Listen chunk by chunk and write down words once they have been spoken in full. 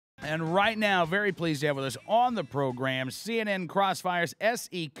And right now, very pleased to have with us on the program, CNN Crossfire's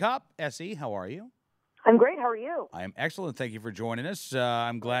S.E. Cupp. S.E., how are you? I'm great. How are you? I am excellent. Thank you for joining us.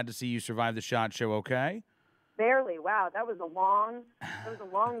 I'm glad to see you survive the SHOT Show okay. Barely. Wow, that was a long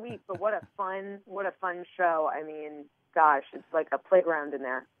week, but what a fun show. I mean, gosh, it's like a playground in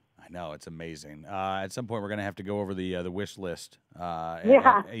there. I know, it's amazing. At some point, we're going to have to go over the wish list,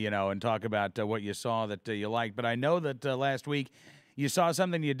 and talk about what you saw that you liked. But I know that last week you saw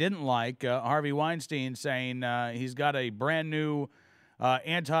something you didn't like. Harvey Weinstein saying he's got a brand new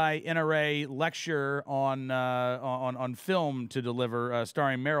anti-NRA lecture on film to deliver,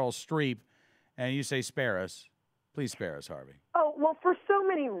 starring Meryl Streep, and you say spare us. Please spare us, Harvey. Oh, well, for so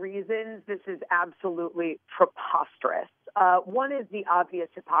many reasons, this is absolutely preposterous. One is the obvious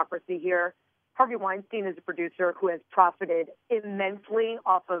hypocrisy here. Harvey Weinstein is a producer who has profited immensely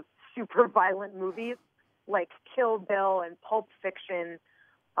off of super violent movies like Kill Bill and Pulp Fiction.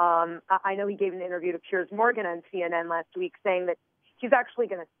 I know he gave an interview to Piers Morgan on CNN last week saying that he's actually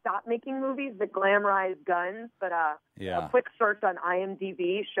going to stop making movies that glamorize guns. But a quick search on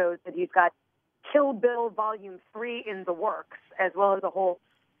IMDb shows that he's got Kill Bill Volume 3 in the works, as well as a whole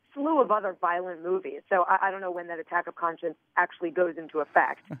slew of other violent movies. So I don't know when that attack of conscience actually goes into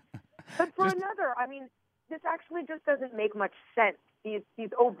effect. But for another, I mean, this actually just doesn't make much sense.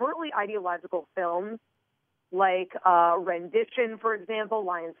 These overtly ideological films, like Rendition, for example,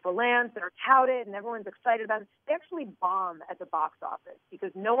 Lions for Lambs, that are touted and everyone's excited about, they actually bomb at the box office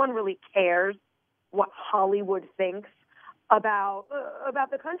because no one really cares what Hollywood thinks about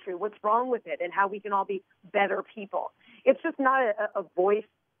the country, what's wrong with it, and how we can all be better people. It's just not a voice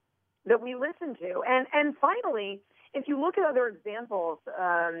that we listen to. And finally, if you look at other examples,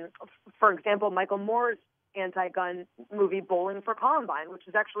 for example, Michael Moore's anti-gun movie Bowling for Columbine, which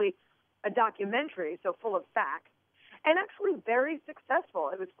is actually a documentary, so full of facts, and actually very successful.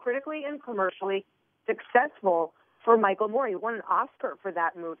 It was critically and commercially successful for Michael Moore. He won an Oscar for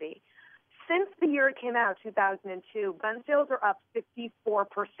that movie. Since the year it came out, 2002, gun sales are up 54%.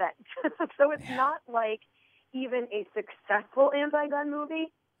 So it's not like even a successful anti-gun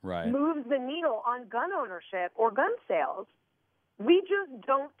movie moves the needle on gun ownership or gun sales. We just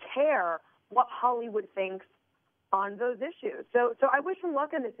don't care what Hollywood thinks on those issues. So I wish him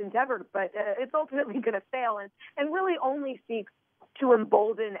luck in this endeavor, but it's ultimately going to fail and really only seeks to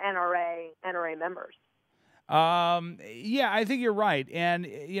embolden NRA members. I think you're right. And,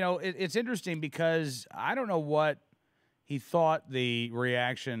 it's interesting because I don't know what he thought the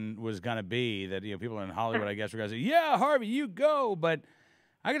reaction was going to be, that, people in Hollywood, I guess, were going to say, yeah, Harvey, you go. But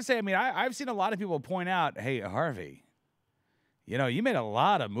I got to say, I mean, I've seen a lot of people point out, hey, Harvey, you made a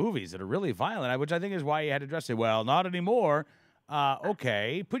lot of movies that are really violent, which I think is why you had to address it. Well, not anymore.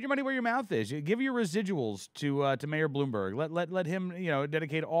 Okay, put your money where your mouth is. Give your residuals to Mayor Bloomberg. Let him,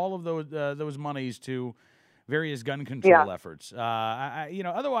 dedicate all of those monies to various gun control efforts.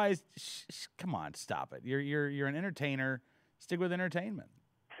 Otherwise, come on, stop it. You're an entertainer. Stick with entertainment.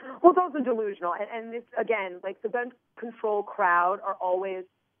 Well, it's also delusional. And this, again, like the gun control crowd are always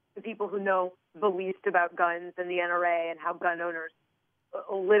the people who know the least about guns and the NRA and how gun owners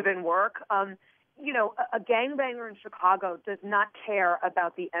live and work. A gangbanger in Chicago does not care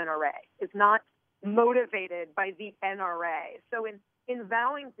about the NRA. It's not motivated by the NRA. So in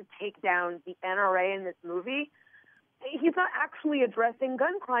vowing to take down the NRA in this movie, he's not actually addressing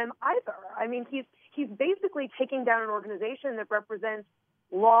gun crime either. I mean, he's basically taking down an organization that represents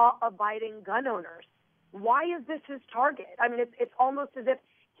law-abiding gun owners. Why is this his target? I mean, it's almost as if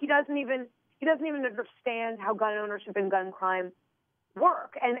he doesn't even understand how gun ownership and gun crime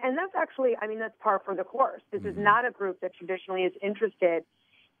work. And that's actually, I mean, that's par for the course. This is not a group that traditionally is interested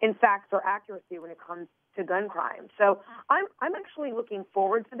in facts or accuracy when it comes to gun crime. So I'm actually looking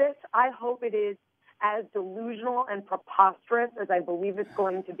forward to this. I hope it is as delusional and preposterous as I believe it's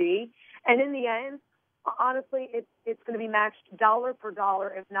going to be. And in the end, honestly, it's going to be matched dollar for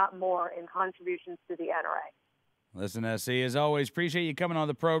dollar, if not more, in contributions to the NRA. Listen, S.E., as always, appreciate you coming on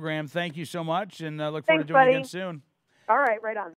the program. Thank you so much, and look forward to doing it again soon. All right, right on.